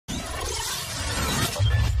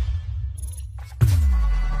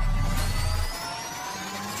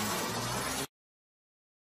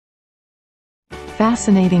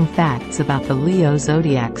Fascinating facts about the Leo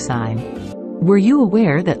zodiac sign. Were you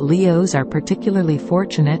aware that Leos are particularly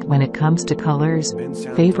fortunate when it comes to colors,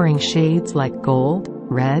 favoring shades like gold,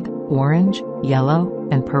 red, orange, yellow,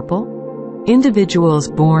 and purple?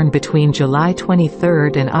 Individuals born between July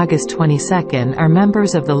 23 and August 22 are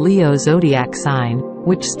members of the Leo zodiac sign,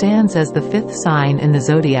 which stands as the fifth sign in the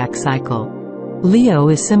zodiac cycle. Leo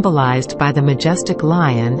is symbolized by the majestic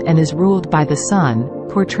lion and is ruled by the sun,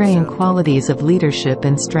 portraying qualities of leadership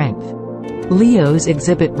and strength. Leos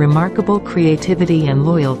exhibit remarkable creativity and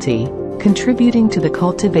loyalty, contributing to the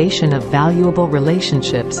cultivation of valuable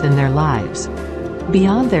relationships in their lives.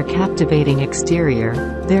 Beyond their captivating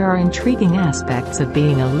exterior, there are intriguing aspects of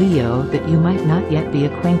being a Leo that you might not yet be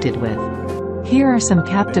acquainted with. Here are some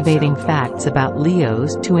captivating facts about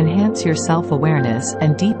Leos to enhance your self-awareness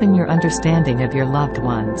and deepen your understanding of your loved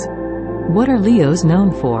ones. What are Leos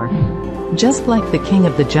known for? Just like the king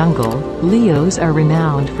of the jungle, Leos are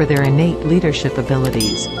renowned for their innate leadership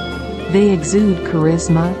abilities. They exude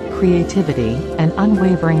charisma, creativity, and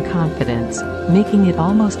unwavering confidence, making it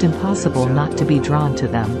almost impossible not to be drawn to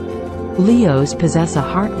them. Leos possess a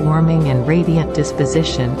heartwarming and radiant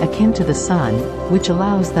disposition akin to the sun, which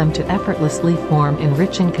allows them to effortlessly form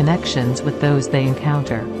enriching connections with those they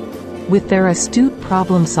encounter. With their astute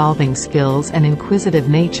problem-solving skills and inquisitive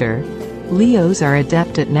nature, Leos are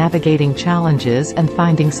adept at navigating challenges and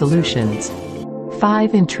finding solutions.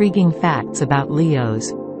 5 intriguing facts about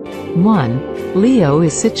Leos. 1. Leo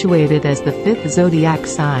is situated as the fifth zodiac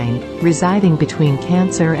sign, residing between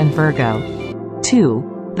Cancer and Virgo.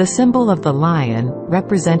 2. The symbol of the lion,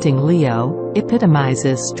 representing Leo,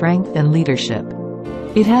 epitomizes strength and leadership.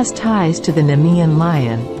 It has ties to the Nemean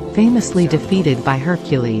lion, famously defeated by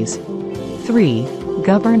Hercules. 3.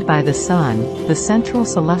 Governed by the sun, the central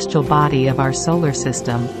celestial body of our solar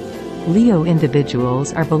system, Leo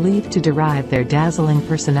individuals are believed to derive their dazzling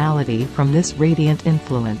personality from this radiant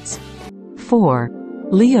influence. 4.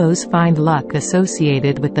 Leos find luck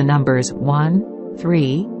associated with the numbers 1,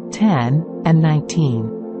 3, 10, and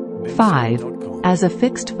 19. 5. As a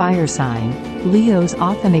fixed fire sign, Leos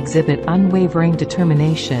often exhibit unwavering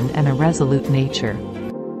determination and a resolute nature.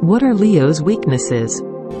 What are Leo's weaknesses?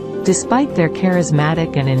 Despite their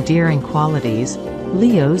charismatic and endearing qualities,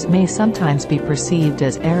 Leos may sometimes be perceived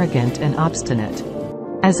as arrogant and obstinate.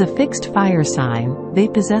 As a fixed fire sign, they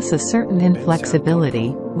possess a certain inflexibility,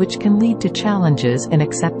 which can lead to challenges in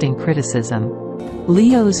accepting criticism.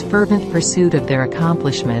 Leo's fervent pursuit of their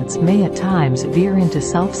accomplishments may at times veer into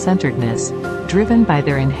self-centeredness, driven by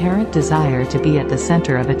their inherent desire to be at the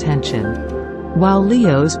center of attention. While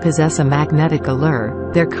Leos possess a magnetic allure,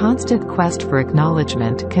 their constant quest for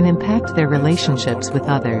acknowledgement can impact their relationships with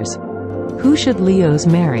others. Who should Leos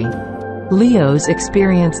marry? Leos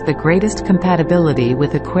experience the greatest compatibility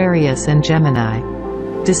with Aquarius and Gemini.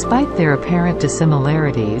 Despite their apparent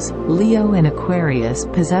dissimilarities, Leo and Aquarius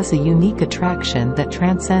possess a unique attraction that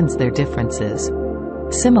transcends their differences.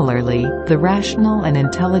 Similarly, the rational and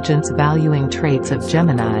intelligence-valuing traits of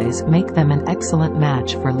Geminis make them an excellent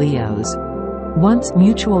match for Leos. Once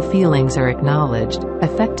mutual feelings are acknowledged,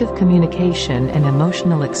 effective communication and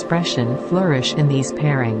emotional expression flourish in these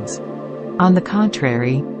pairings. On the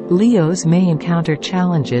contrary, Leos may encounter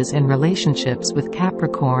challenges in relationships with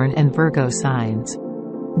Capricorn and Virgo signs.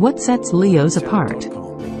 What sets Leos apart?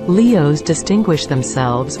 Leos distinguish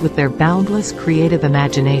themselves with their boundless creative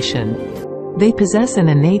imagination. They possess an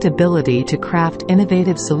innate ability to craft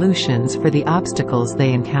innovative solutions for the obstacles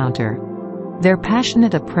they encounter. Their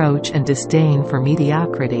passionate approach and disdain for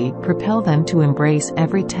mediocrity propel them to embrace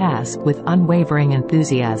every task with unwavering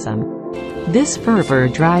enthusiasm. This fervor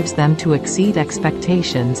drives them to exceed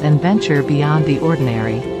expectations and venture beyond the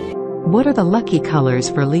ordinary. What are the lucky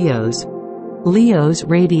colors for Leos? Leos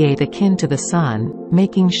radiate akin to the sun,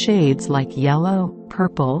 making shades like yellow,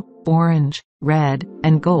 purple, orange, red,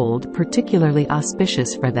 and gold particularly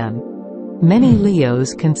auspicious for them. Many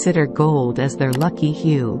Leos consider gold as their lucky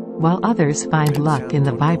hue, while others find luck in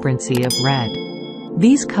the vibrancy of red.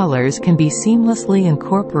 These colors can be seamlessly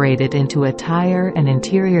incorporated into attire and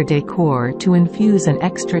interior decor to infuse an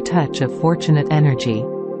extra touch of fortunate energy.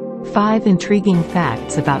 5 intriguing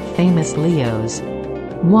facts about famous Leos.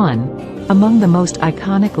 1. Among the most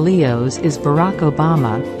iconic Leos is Barack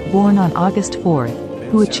Obama, born on August 4,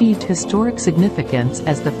 who achieved historic significance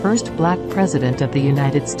as the first black president of the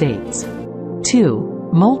United States.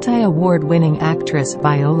 2. Multi-award-winning actress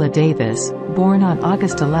Viola Davis, born on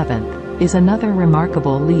August 11, is another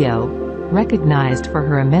remarkable Leo, recognized for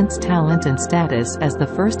her immense talent and status as the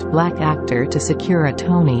first black actor to secure a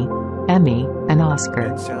Tony, Emmy, and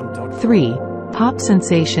Oscar. 3. Pop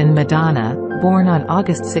sensation Madonna, born on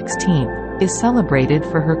August 16, is celebrated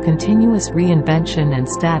for her continuous reinvention and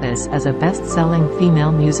status as a best-selling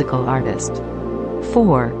female musical artist.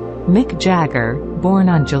 4. Mick Jagger, born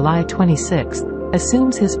on July 26,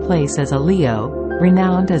 assumes his place as a Leo,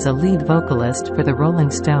 renowned as a lead vocalist for the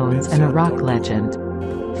Rolling Stones and a rock legend.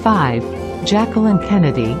 5. Jacqueline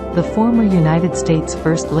Kennedy, the former United States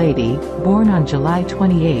First Lady, born on July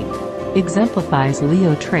 28, exemplifies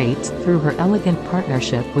Leo traits through her elegant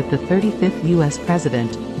partnership with the 35th U.S.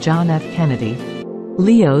 President, John F. Kennedy.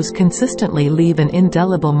 Leos consistently leave an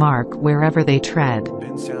indelible mark wherever they tread.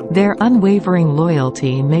 Their unwavering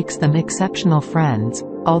loyalty makes them exceptional friends,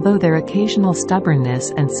 although their occasional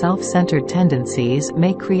stubbornness and self-centered tendencies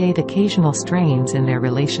may create occasional strains in their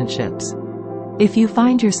relationships. If you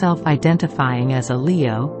find yourself identifying as a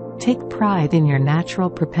Leo, take pride in your natural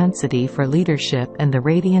propensity for leadership and the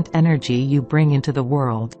radiant energy you bring into the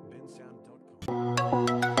world.